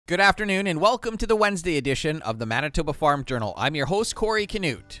Good afternoon and welcome to the Wednesday edition of the Manitoba Farm Journal. I'm your host, Corey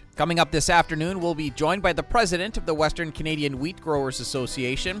Canute. Coming up this afternoon, we'll be joined by the president of the Western Canadian Wheat Growers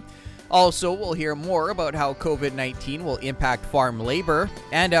Association. Also, we'll hear more about how COVID-19 will impact farm labor.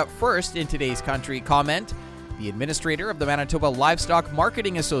 And first, in today's country comment, the administrator of the Manitoba Livestock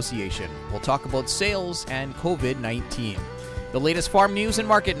Marketing Association will talk about sales and COVID-19. The latest farm news and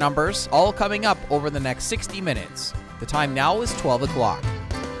market numbers, all coming up over the next 60 minutes. The time now is 12 o'clock.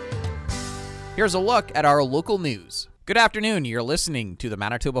 Here's a look at our local news. Good afternoon. You're listening to the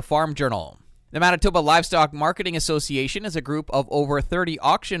Manitoba Farm Journal. The Manitoba Livestock Marketing Association is a group of over 30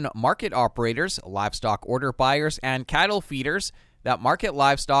 auction market operators, livestock order buyers, and cattle feeders that market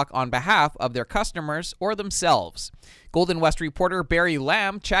livestock on behalf of their customers or themselves. Golden West reporter Barry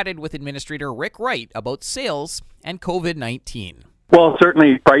Lamb chatted with Administrator Rick Wright about sales and COVID-19. Well,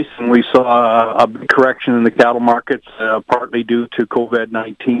 certainly pricing. We saw a big correction in the cattle markets, partly due to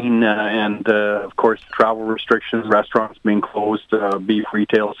COVID-19 and, of course, travel restrictions, restaurants being closed, beef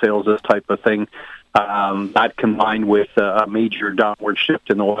retail sales, this type of thing. That combined with a major downward shift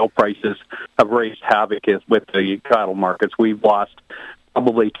in oil prices have raised havoc with the cattle markets. We've lost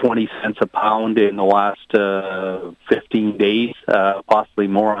probably 20 cents a pound in the last 15 days, possibly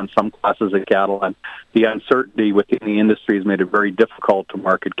more on some classes of cattle. And the uncertainty within the industry has made it very difficult to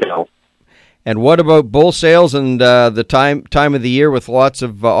market cattle. And what about bull sales and the time of the year with lots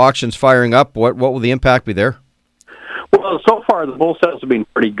of auctions firing up? What will the impact be there? Well, so far the bull sales have been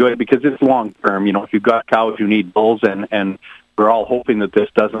pretty good because it's long term. You know, if you've got cows, you need bulls, and we're all hoping that this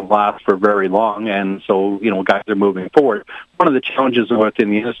doesn't last for very long, and so, guys are moving forward. One of the challenges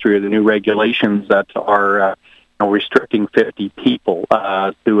within the industry are the new regulations that are restricting 50 people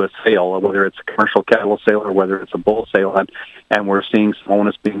to a sale, whether it's a commercial cattle sale or whether it's a bull sale, and we're seeing some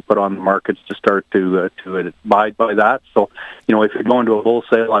onus being put on the markets to start to abide by that. So, if you're going to a bull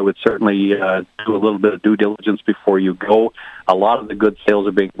sale, I would certainly do a little bit of due diligence before you go. A lot of the good sales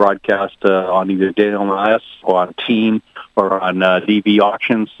are being broadcast on either DLMS or on Team or on DV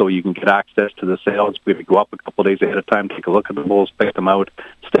auctions, so you can get access to the sales. We have to go up a couple of days ahead of time, take a look at the bulls, pick them out,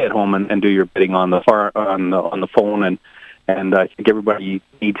 stay at home, and do your bidding on the phone. And I think everybody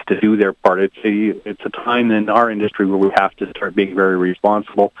needs to do their part. It's a time in our industry where we have to start being very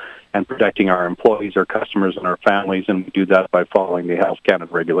responsible and protecting our employees, our customers, and our families, and we do that by following the Health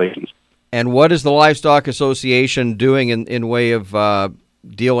Canada regulations. And what is the Livestock Association doing in way of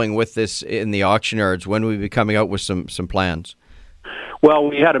dealing with this in the auction yards? When will we be coming out with some plans? Well,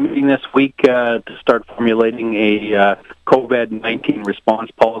 we had a meeting this week to start formulating a COVID-19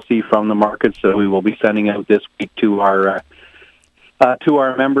 response policy from the markets that we will be sending out this week to our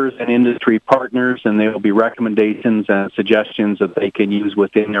members and industry partners, and there will be recommendations and suggestions that they can use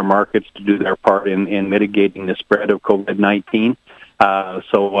within their markets to do their part in mitigating the spread of COVID-19.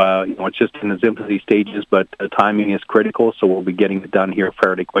 It's just in its infancy stages, but timing is critical, so we'll be getting it done here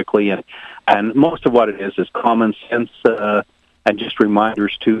fairly quickly. And most of what it is common sense and just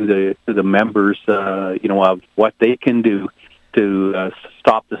reminders to the members, of what they can do to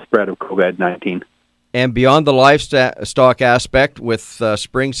stop the spread of COVID-19. And beyond the livestock aspect, with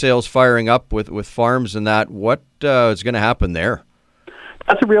spring sales firing up with farms and that, what is going to happen there?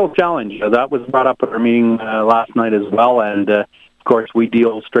 That's a real challenge. That was brought up at our meeting last night as well, and of course we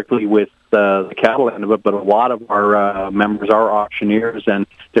deal strictly with the cattle end of it, but a lot of our members are auctioneers, and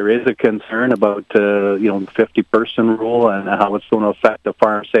there is a concern about the 50-person rule and how it's going to affect the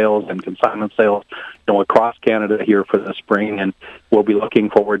farm sales and consignment sales across Canada here for the spring, and we'll be looking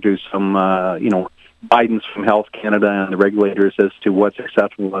forward to some guidance from Health Canada and the regulators as to what's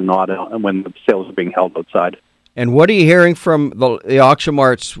acceptable and not when the sales are being held outside. And what are you hearing from the auction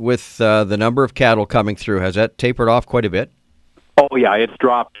marts with the number of cattle coming through? Has that tapered off quite a bit? Oh, yeah, it's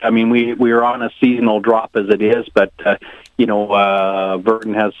dropped. I mean, we are on a seasonal drop as it is, but,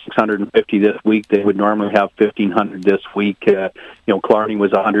 Verton has 650 this week. They would normally have 1,500 this week. Clarny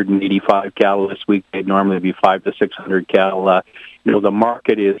was 185 cattle this week. They'd normally be 500 to 600 cattle. The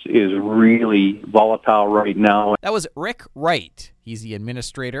market is really volatile right now. That was Rick Wright. He's the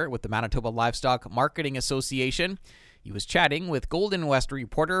administrator with the Manitoba Livestock Marketing Association. He was chatting with Golden West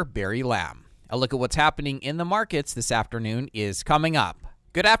reporter Barry Lamb. A look at what's happening in the markets this afternoon is coming up.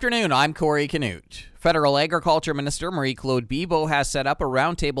 Good afternoon, I'm Corey Canute. Federal Agriculture Minister Marie-Claude Bibeau has set up a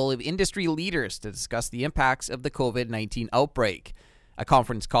roundtable of industry leaders to discuss the impacts of the COVID-19 outbreak. A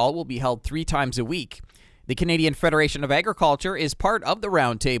conference call will be held 3 times a week. The Canadian Federation of Agriculture is part of the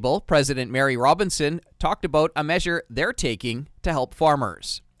roundtable. President Mary Robinson talked about a measure they're taking to help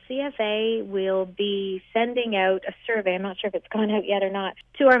farmers. CFA will be sending out a survey, I'm not sure if it's gone out yet or not,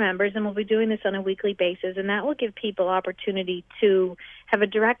 to our members, and we'll be doing this on a weekly basis, and that will give people opportunity to have a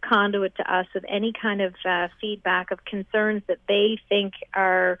direct conduit to us with any kind of feedback of concerns that they think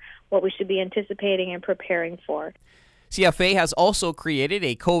are what we should be anticipating and preparing for. CFA has also created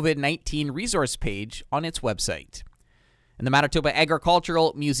a COVID-19 resource page on its website. And the Manitoba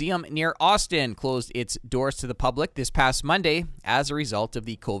Agricultural Museum near Austin closed its doors to the public this past Monday as a result of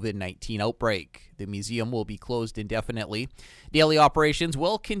the COVID-19 outbreak. The museum will be closed indefinitely. Daily operations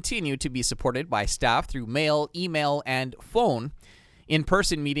will continue to be supported by staff through mail, email, and phone.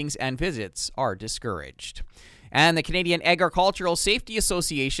 In-person meetings and visits are discouraged. And the Canadian Agricultural Safety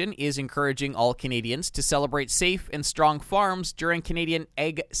Association is encouraging all Canadians to celebrate safe and strong farms during Canadian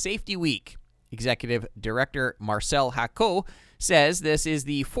Ag Safety Week. Executive Director Marcel Hacot says this is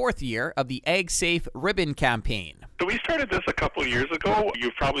the fourth year of the Ag Safe Ribbon campaign. So we started this a couple of years ago.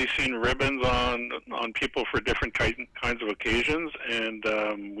 You've probably seen ribbons on people for different kinds of occasions,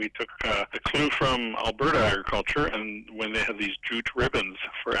 and we took a clue from Alberta Agriculture, and when they had these jute ribbons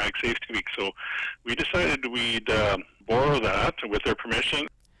for Ag Safety Week. So we decided we'd borrow that with their permission.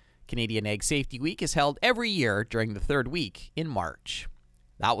 Canadian Ag Safety Week is held every year during the third week in March.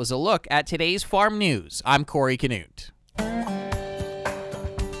 That was a look at today's farm news. I'm Corey Canute.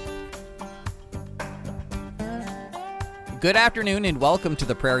 Good afternoon and welcome to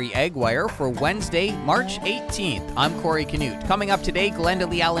the Prairie Ag Wire for Wednesday, March 18th. I'm Corey Canute. Coming up today, Glenda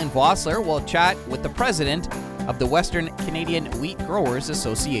Lee-Allen Vossler will chat with the president of the Western Canadian Wheat Growers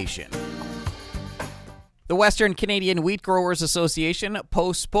Association. The Western Canadian Wheat Growers Association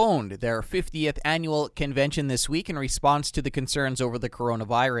postponed their 50th annual convention this week in response to the concerns over the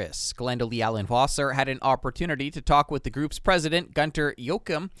coronavirus. Glenda Lee-Allen Vossler had an opportunity to talk with the group's president, Gunter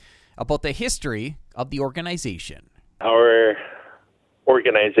Jochum, about the history of the organization. Our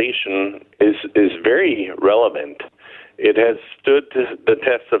organization is very relevant. It has stood the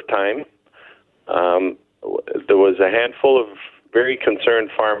test of time. There was a handful of very concerned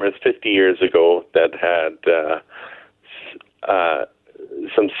farmers 50 years ago that had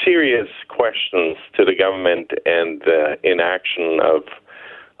some serious questions to the government and the inaction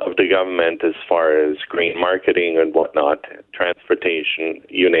of the government as far as grain marketing and whatnot, transportation,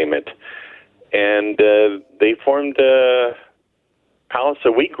 you name it. And they formed Palace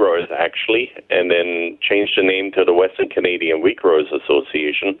of Wheat Growers, actually, and then changed the name to the Western Canadian Wheat Growers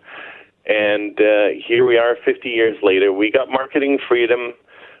Association. And here we are 50 years later. We got marketing freedom.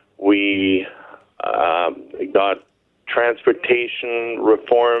 We got transportation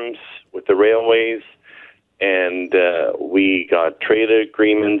reforms with the railways. And we got trade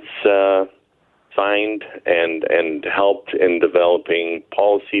agreements signed and helped in developing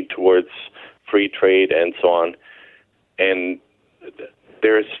policy towards free trade and so on. And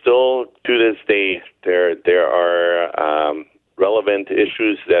there is still, to this day, there are relevant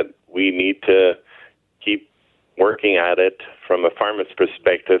issues that we need to keep working at it from a farmer's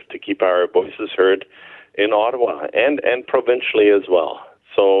perspective to keep our voices heard in Ottawa and provincially as well.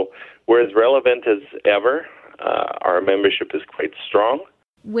 So we're as relevant as ever. Our membership is quite strong.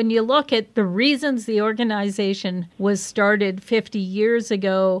 When you look at the reasons the organization was started 50 years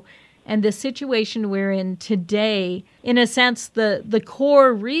ago and the situation we're in today, in a sense, the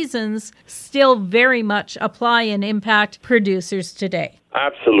core reasons still very much apply and impact producers today.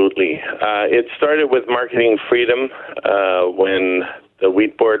 Absolutely. It started with marketing freedom when the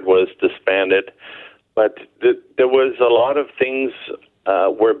Wheat Board was disbanded, but there was a lot of things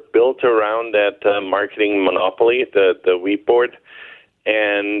were built around that marketing monopoly, the Wheat Board,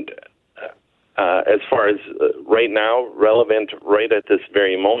 and as far as right now, relevant right at this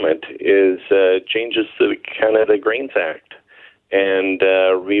very moment is changes to the Canada Grains Act and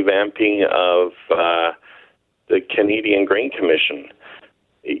revamping of the Canadian Grain Commission.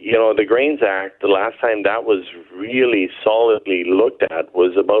 You know, the Grains Act, the last time that was really solidly looked at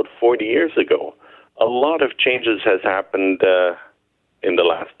was about 40 years ago. A lot of changes has happened in the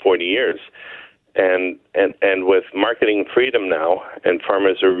last 40 years. And with marketing freedom now, and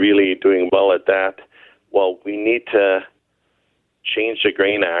farmers are really doing well at that, well, we need to change the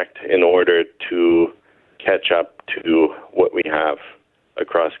Grain Act in order to catch up to what we have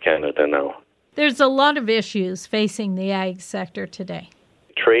across Canada now. There's a lot of issues facing the ag sector today.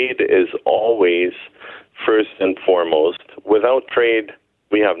 Trade is always first and foremost. Without trade,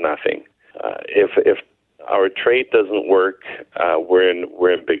 we have nothing. If our trade doesn't work, we're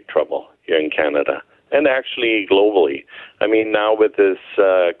in big trouble here in Canada, and actually globally. I mean, now with this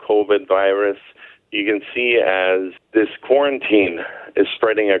COVID virus, you can see as this quarantine is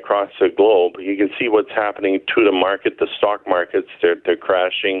spreading across the globe, you can see what's happening to the market, the stock markets, they're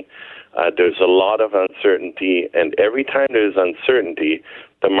crashing. There's a lot of uncertainty, and every time there's uncertainty,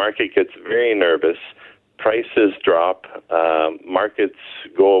 the market gets very nervous. prices drop, markets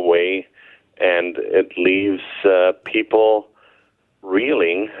go away, and it leaves people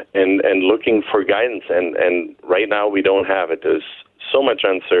reeling and looking for guidance. And right now we don't have it. There's so much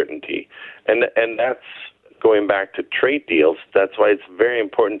uncertainty. And that's going back to trade deals. That's why it's very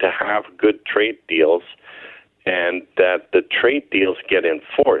important to have good trade deals and that the trade deals get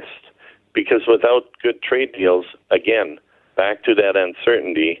enforced. Because without good trade deals, again, back to that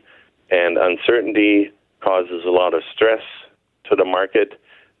uncertainty, and uncertainty causes a lot of stress to the market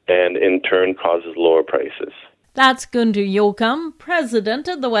and in turn causes lower prices. That's Gunter Jochum, president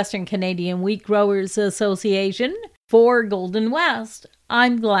of the Western Canadian Wheat Growers Association. For Golden West,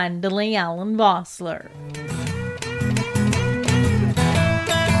 I'm Glendalee Allen Vossler.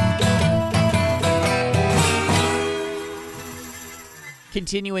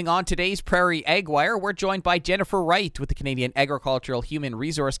 Continuing on today's Prairie Ag Wire, we're joined by Jennifer Wright with the Canadian Agricultural Human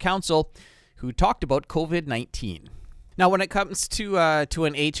Resource Council, who talked about COVID-19. Now, when it comes to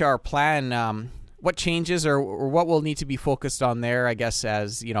an HR plan, what changes or what will need to be focused on there, I guess,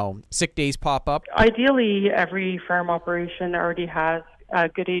 as, sick days pop up? Ideally, every farm operation already has a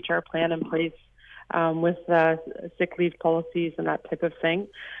good HR plan in place with sick leave policies and that type of thing.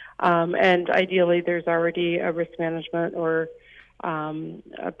 And ideally, there's already a risk management or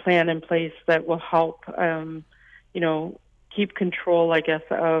a plan in place that will help, keep control, I guess,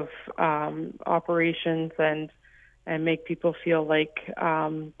 of operations and make people feel like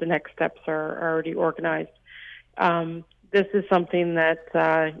the next steps are already organized. This is something that,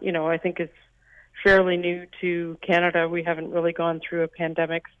 I think is fairly new to Canada. We haven't really gone through a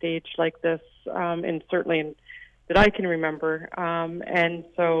pandemic stage like this, and certainly that I can remember. And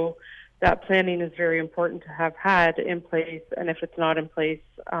so that planning is very important to have had in place. And if it's not in place,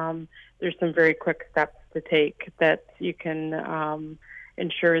 there's some very quick steps to take that you can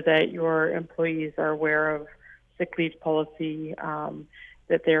ensure that your employees are aware of sick leave policy,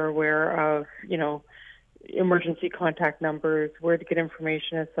 that they're aware of, emergency contact numbers, where to get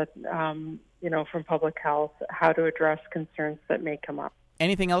information, from public health, how to address concerns that may come up.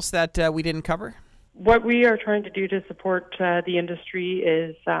 Anything else that we didn't cover? What we are trying to do to support the industry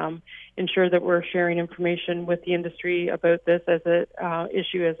is ensure that we're sharing information with the industry about this as an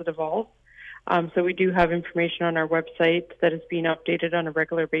issue as it evolves. So we do have information on our website that is being updated on a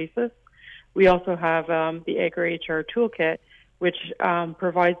regular basis. We also have the Agri-HR Toolkit, which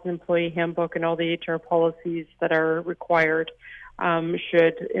provides an employee handbook and all the HR policies that are required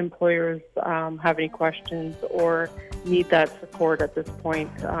should employers have any questions or need that support at this point.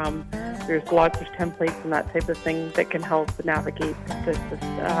 There's lots of templates and that type of thing that can help navigate this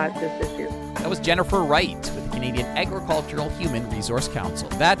issue. That was Jennifer Wright with the Canadian Agricultural Human Resource Council.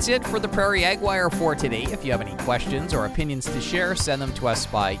 That's it for the Prairie Ag Wire for today. If you have any questions or opinions to share, send them to us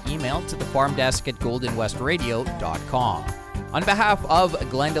by email to thefarmdesk@goldenwestradio.com. On behalf of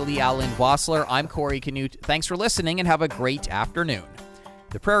Glendalee Allen Vossler, I'm Corey Canute. Thanks for listening and have a great afternoon.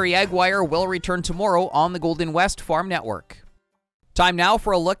 The Prairie Ag Wire will return tomorrow on the Golden West Farm Network. Time now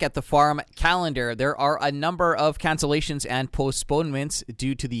for a look at the farm calendar. There are a number of cancellations and postponements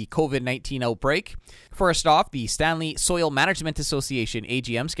due to the COVID-19 outbreak. First off, the Stanley Soil Management Association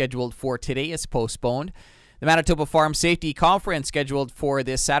AGM scheduled for today is postponed. The Manitoba Farm Safety Conference scheduled for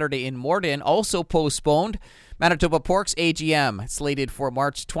this Saturday in Morden also postponed. Manitoba Pork's AGM slated for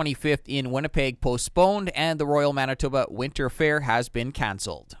March 25th in Winnipeg postponed, and the Royal Manitoba Winter Fair has been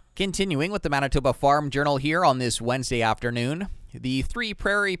cancelled. Continuing with the Manitoba Farm Journal here on this Wednesday afternoon, the 3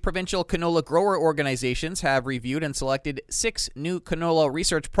 Prairie Provincial Canola Grower Organizations have reviewed and selected 6 new canola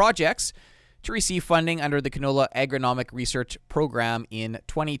research projects to receive funding under the Canola Agronomic Research Program in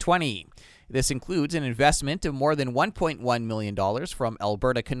 2020. This includes an investment of more than $1.1 million from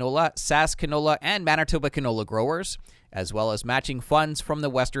Alberta Canola, Sask Canola, and Manitoba Canola growers, as well as matching funds from the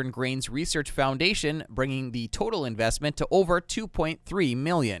Western Grains Research Foundation, bringing the total investment to over $2.3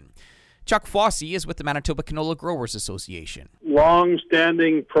 million. Chuck Fossey is with the Manitoba Canola Growers Association.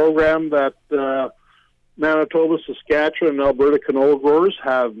 Long-standing program that Manitoba, Saskatchewan, and Alberta canola growers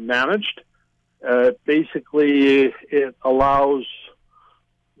have managed. Basically, it allows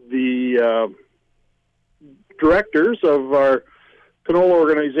the directors of our canola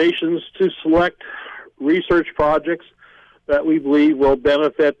organizations to select research projects that we believe will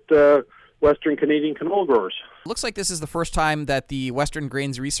benefit Western Canadian canola growers. Looks like this is the first time that the Western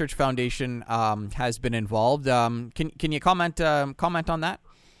Grains Research Foundation has been involved. Can you comment on that?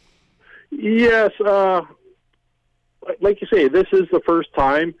 Yes, like you say, this is the first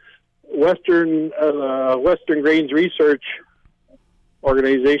time Western Grains Research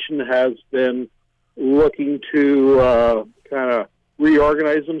Organization has been looking to kind of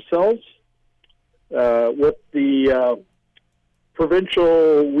reorganize themselves with the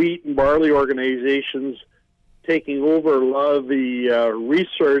provincial wheat and barley organizations taking over a lot of the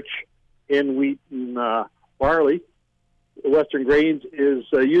research in wheat and barley, Western Grains is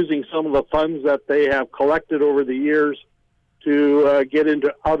using some of the funds that they have collected over the years to get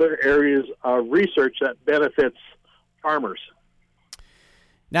into other areas of research that benefits farmers.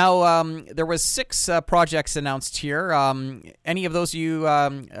 Now, there was 6 projects announced here. Any of those you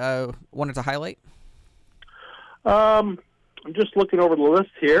wanted to highlight? I'm just looking over the list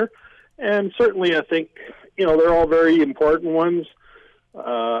here, and certainly I think, they're all very important ones.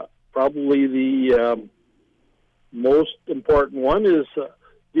 Probably the most important one is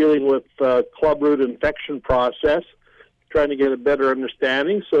dealing with clubroot infection process, trying to get a better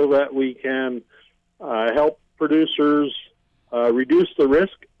understanding so that we can help producers reduce the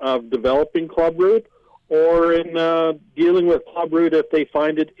risk of developing clubroot or in dealing with clubroot if they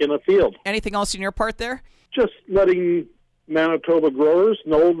find it in a field. Anything else in your part there? Just letting Manitoba growers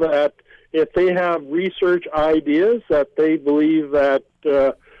know that if they have research ideas that they believe that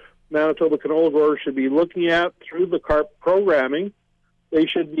Manitoba canola growers should be looking at through the CARP programming, they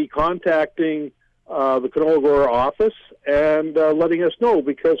should be contacting the canola grower office and letting us know,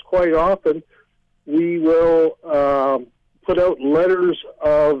 because quite often we will put out letters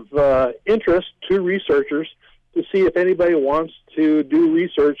of interest to researchers to see if anybody wants to do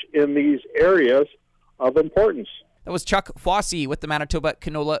research in these areas of importance. That was Chuck Fossey with the Manitoba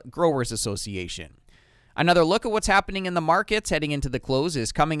Canola Growers Association. Another look at what's happening in the markets heading into the close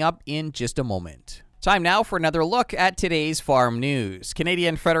is coming up in just a moment. Time now for another look at today's farm news.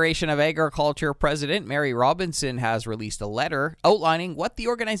 Canadian Federation of Agriculture President Mary Robinson has released a letter outlining what the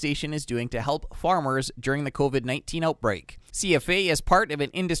organization is doing to help farmers during the COVID-19 outbreak. CFA is part of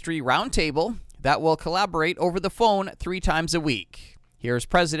an industry roundtable that will collaborate over the phone 3 times a week. Here's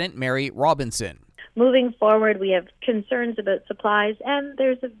President Mary Robinson. Moving forward, we have concerns about supplies, and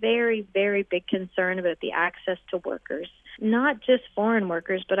there's a very, very big concern about the access to workers. Not just foreign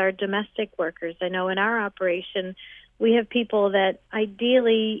workers, but our domestic workers. I know in our operation, we have people that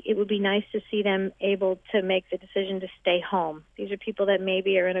ideally it would be nice to see them able to make the decision to stay home. These are people that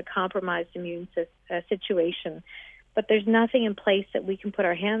maybe are in a compromised immune situation. But there's nothing in place that we can put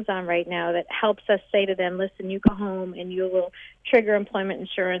our hands on right now that helps us say to them, listen, you go home and you will trigger employment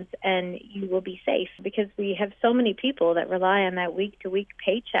insurance and you will be safe. Because we have so many people that rely on that week-to-week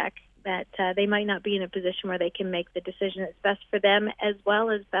paycheck that they might not be in a position where they can make the decision that's best for them as well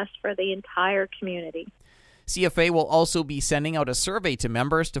as best for the entire community. CFA will also be sending out a survey to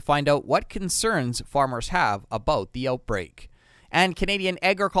members to find out what concerns farmers have about the outbreak. And Canadian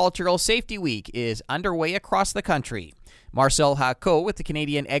Agricultural Safety Week is underway across the country. Marcel Hacot with the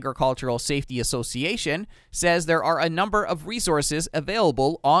Canadian Agricultural Safety Association says there are a number of resources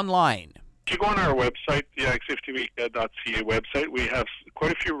available online. If you go on our website, the agsafetyweek.ca website, we have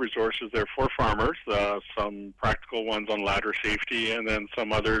quite a few resources there for farmers, some practical ones on ladder safety, and then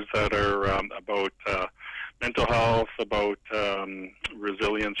some others that are about mental health, about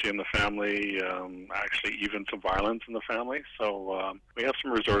resiliency in the family, actually even some violence in the family. So we have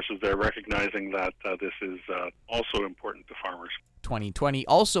some resources there, recognizing that this is also important to farmers. 2020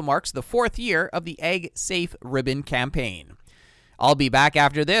 also marks the 4th year of the Ag Safe Ribbon campaign. I'll be back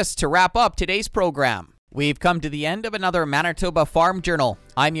after this to wrap up today's program. We've come to the end of another Manitoba Farm Journal.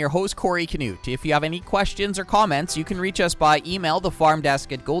 I'm your host, Corey Canute. If you have any questions or comments, you can reach us by email,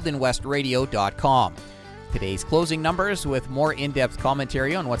 thefarmdesk@goldenwestradio.com. Today's closing numbers with more in-depth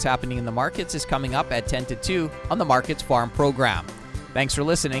commentary on what's happening in the markets is coming up at 10 to 2 on the Markets Farm program. Thanks for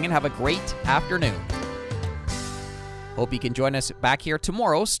listening and have a great afternoon. Hope you can join us back here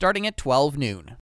tomorrow starting at 12 noon.